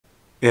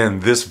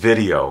In this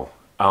video,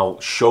 I'll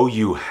show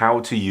you how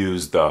to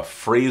use the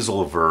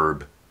phrasal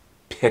verb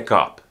pick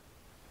up.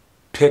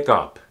 Pick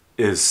up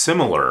is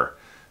similar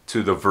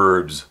to the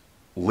verbs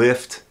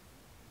lift,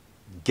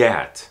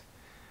 get,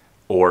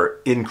 or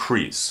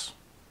increase.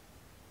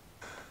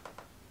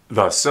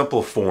 The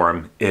simple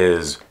form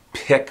is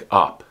pick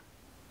up.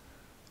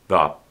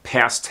 The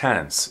past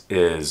tense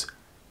is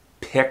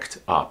picked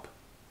up.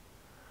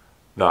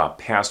 The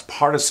past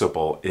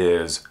participle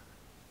is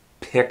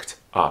picked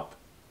up.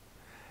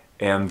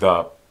 And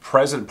the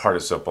present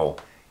participle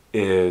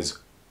is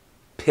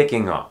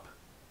picking up.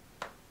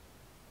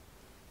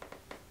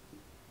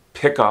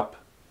 Pick up,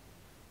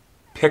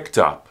 picked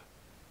up,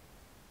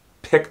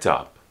 picked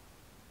up,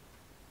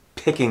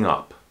 picking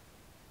up.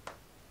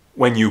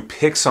 When you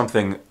pick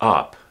something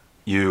up,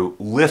 you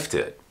lift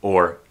it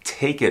or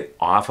take it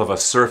off of a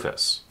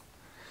surface.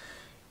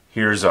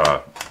 Here's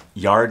a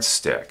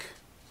yardstick.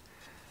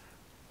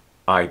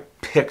 I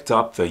picked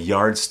up the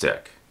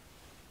yardstick.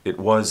 It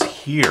was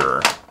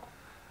here,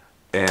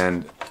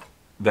 and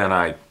then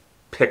I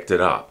picked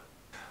it up.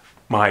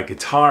 My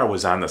guitar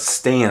was on the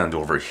stand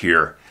over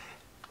here,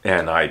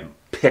 and I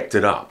picked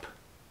it up.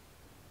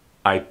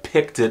 I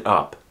picked it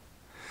up.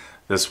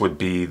 This would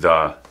be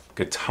the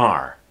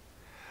guitar.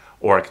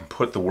 Or I can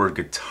put the word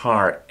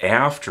guitar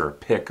after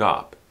pick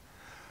up.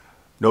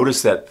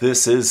 Notice that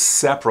this is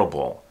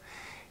separable.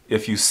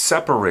 If you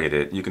separate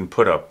it, you can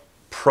put a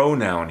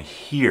pronoun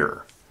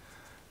here.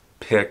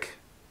 Pick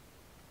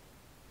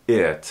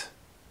it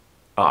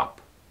up.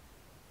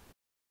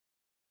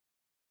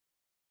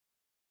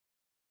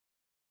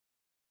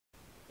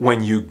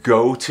 When you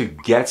go to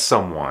get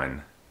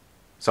someone,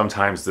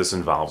 sometimes this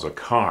involves a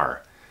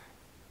car,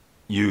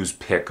 use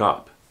pick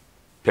up.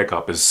 Pick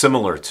up is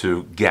similar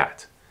to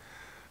get.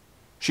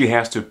 She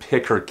has to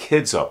pick her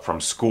kids up from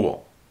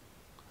school.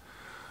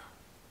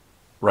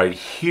 Right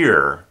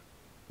here,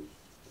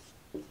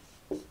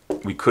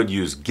 we could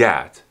use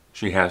get.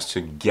 She has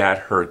to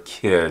get her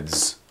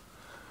kids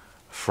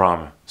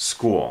from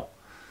school.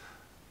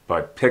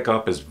 But pick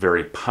up is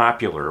very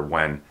popular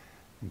when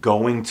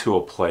going to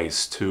a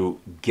place to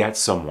get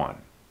someone.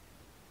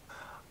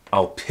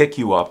 I'll pick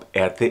you up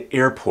at the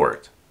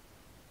airport.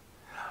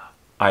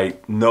 I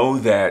know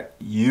that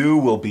you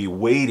will be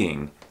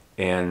waiting,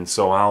 and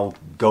so I'll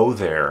go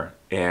there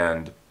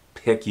and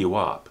pick you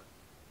up.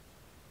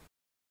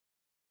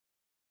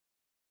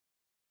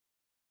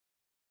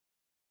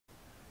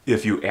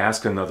 If you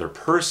ask another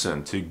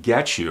person to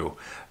get you,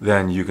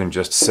 then you can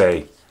just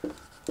say,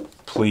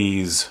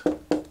 please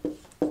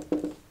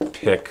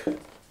pick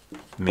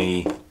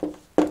me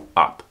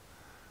up.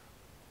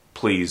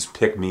 Please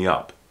pick me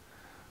up.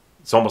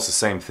 It's almost the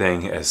same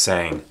thing as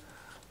saying,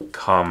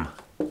 come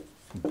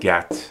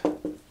get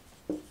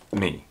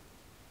me.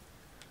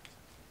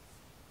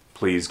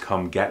 Please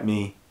come get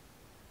me.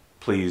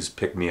 Please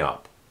pick me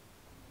up.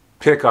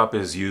 Pick up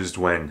is used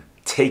when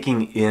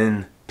taking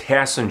in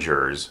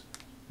passengers,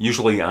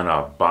 usually on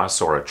a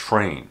bus or a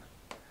train.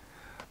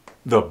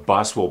 The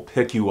bus will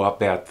pick you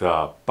up at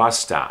the bus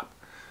stop.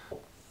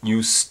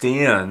 You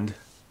stand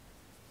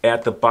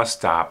at the bus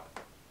stop,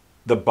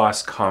 the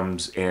bus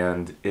comes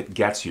and it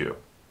gets you.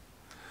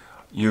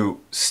 You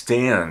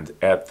stand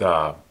at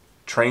the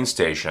train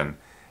station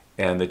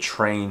and the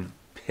train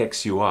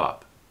picks you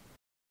up.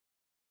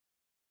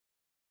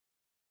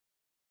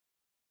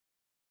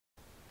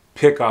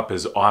 Pick up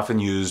is often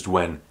used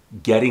when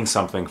getting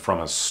something from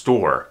a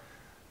store,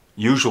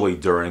 usually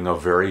during a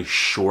very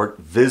short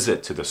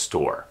visit to the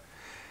store.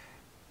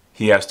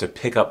 He has to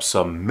pick up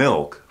some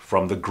milk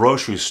from the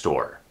grocery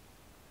store.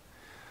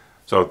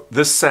 So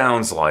this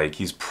sounds like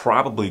he's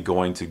probably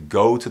going to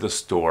go to the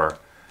store,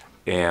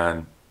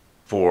 and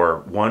for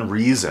one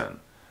reason,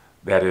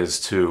 that is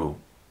to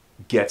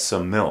get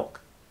some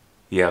milk.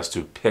 He has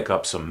to pick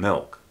up some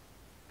milk.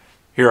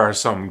 Here are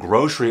some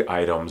grocery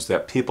items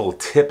that people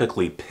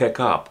typically pick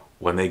up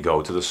when they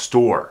go to the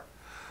store.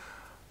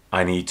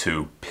 I need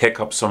to pick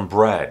up some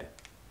bread.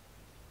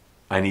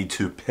 I need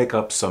to pick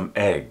up some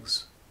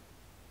eggs.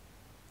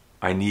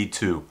 I need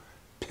to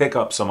pick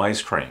up some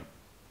ice cream.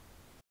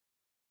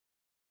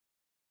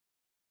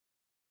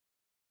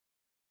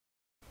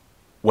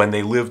 When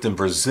they lived in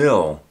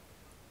Brazil,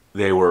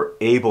 they were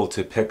able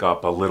to pick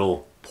up a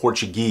little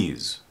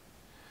Portuguese.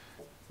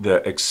 The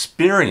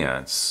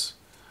experience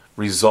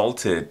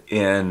resulted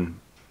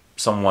in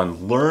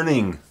someone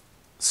learning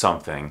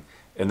something.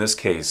 In this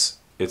case,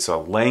 it's a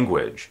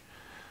language.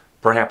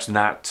 Perhaps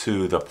not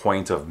to the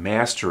point of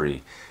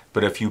mastery,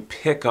 but if you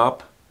pick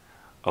up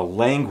a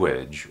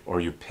language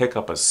or you pick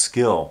up a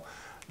skill,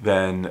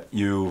 then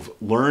you've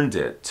learned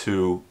it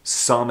to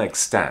some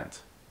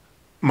extent.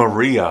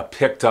 Maria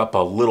picked up a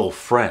little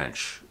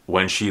French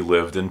when she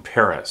lived in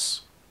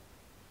Paris.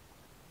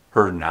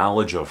 Her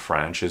knowledge of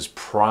French is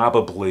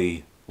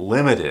probably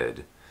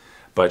limited,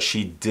 but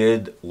she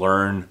did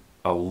learn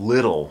a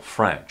little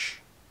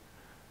French.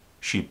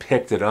 She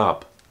picked it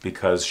up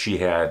because she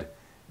had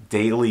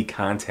daily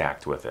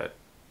contact with it.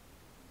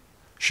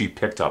 She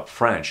picked up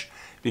French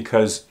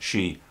because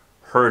she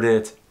heard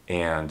it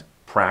and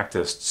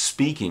practiced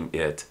speaking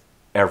it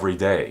every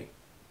day.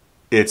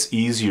 It's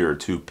easier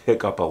to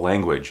pick up a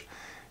language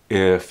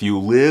if you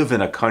live in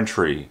a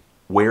country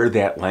where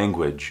that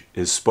language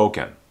is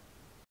spoken.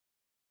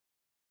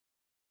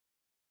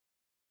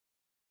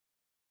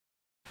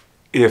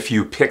 If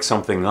you pick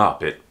something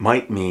up, it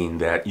might mean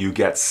that you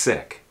get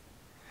sick.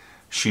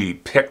 She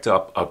picked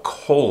up a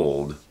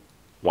cold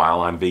while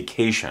on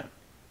vacation.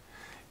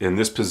 In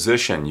this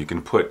position, you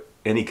can put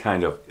any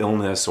kind of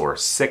illness or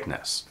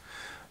sickness.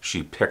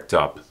 She picked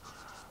up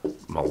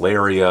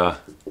malaria.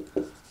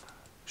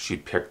 She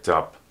picked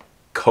up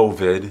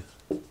COVID.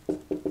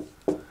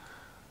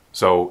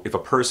 So if a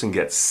person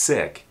gets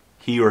sick,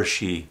 he or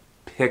she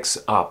picks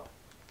up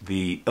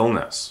the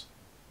illness.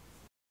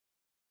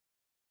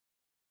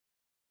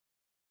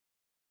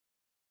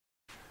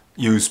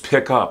 Use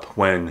pick up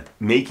when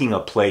making a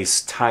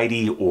place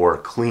tidy or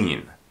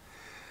clean.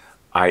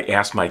 I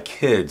asked my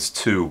kids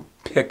to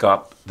pick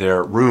up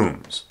their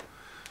rooms.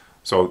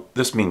 So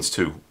this means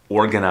to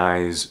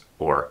organize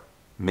or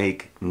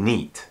make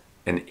neat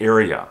an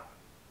area.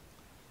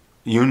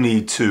 You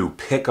need to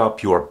pick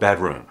up your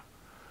bedroom,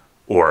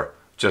 or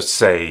just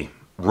say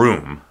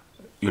room.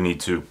 You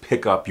need to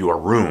pick up your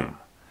room.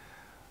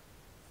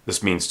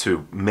 This means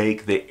to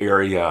make the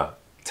area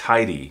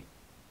tidy,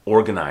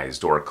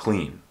 organized, or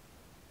clean.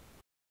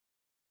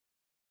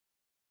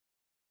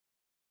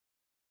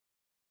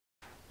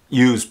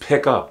 Use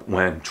pick up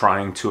when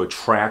trying to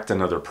attract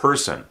another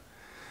person.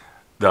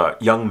 The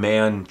young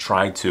man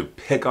tried to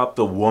pick up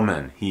the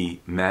woman he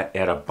met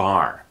at a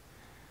bar.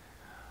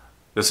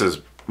 This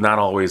is not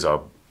always a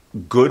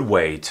good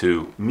way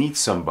to meet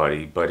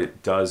somebody, but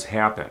it does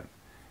happen.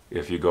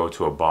 If you go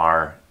to a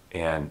bar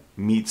and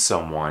meet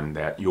someone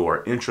that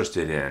you're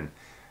interested in,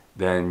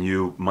 then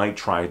you might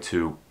try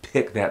to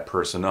pick that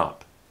person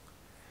up.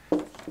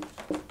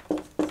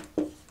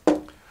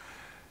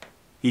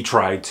 He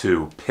tried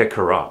to pick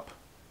her up.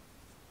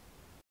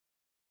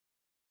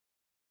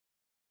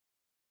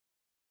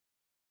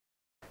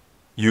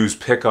 Use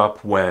pick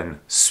up when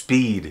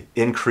speed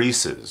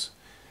increases.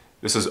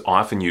 This is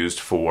often used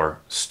for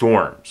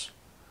storms.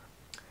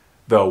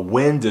 The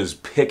wind is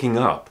picking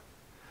up.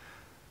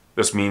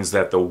 This means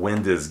that the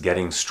wind is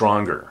getting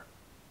stronger.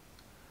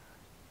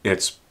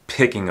 It's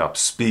picking up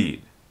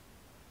speed.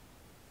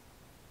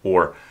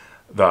 Or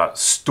the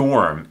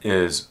storm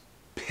is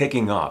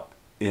picking up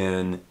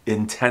in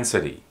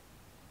intensity.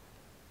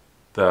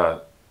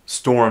 The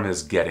storm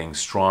is getting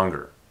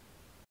stronger.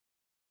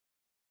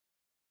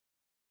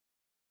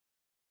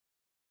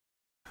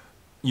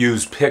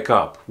 Use pick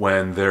up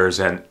when there's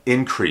an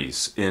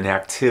increase in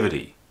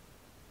activity.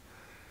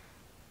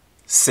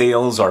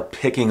 Sales are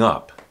picking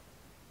up.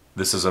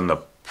 This is in the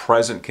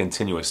present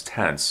continuous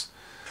tense.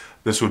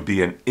 This would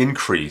be an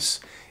increase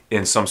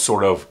in some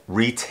sort of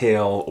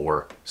retail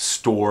or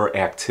store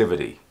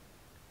activity.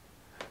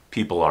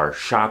 People are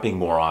shopping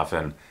more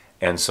often,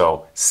 and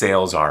so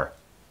sales are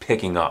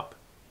picking up.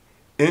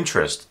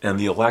 Interest in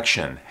the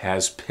election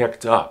has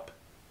picked up.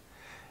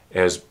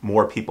 As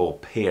more people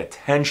pay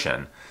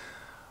attention,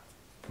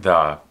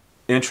 the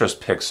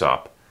interest picks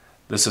up.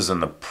 This is in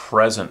the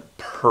present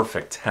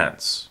perfect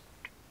tense.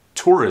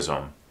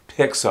 Tourism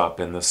picks up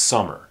in the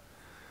summer.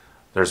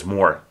 There's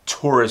more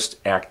tourist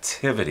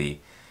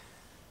activity.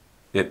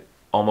 It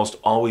almost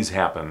always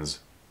happens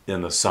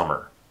in the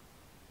summer.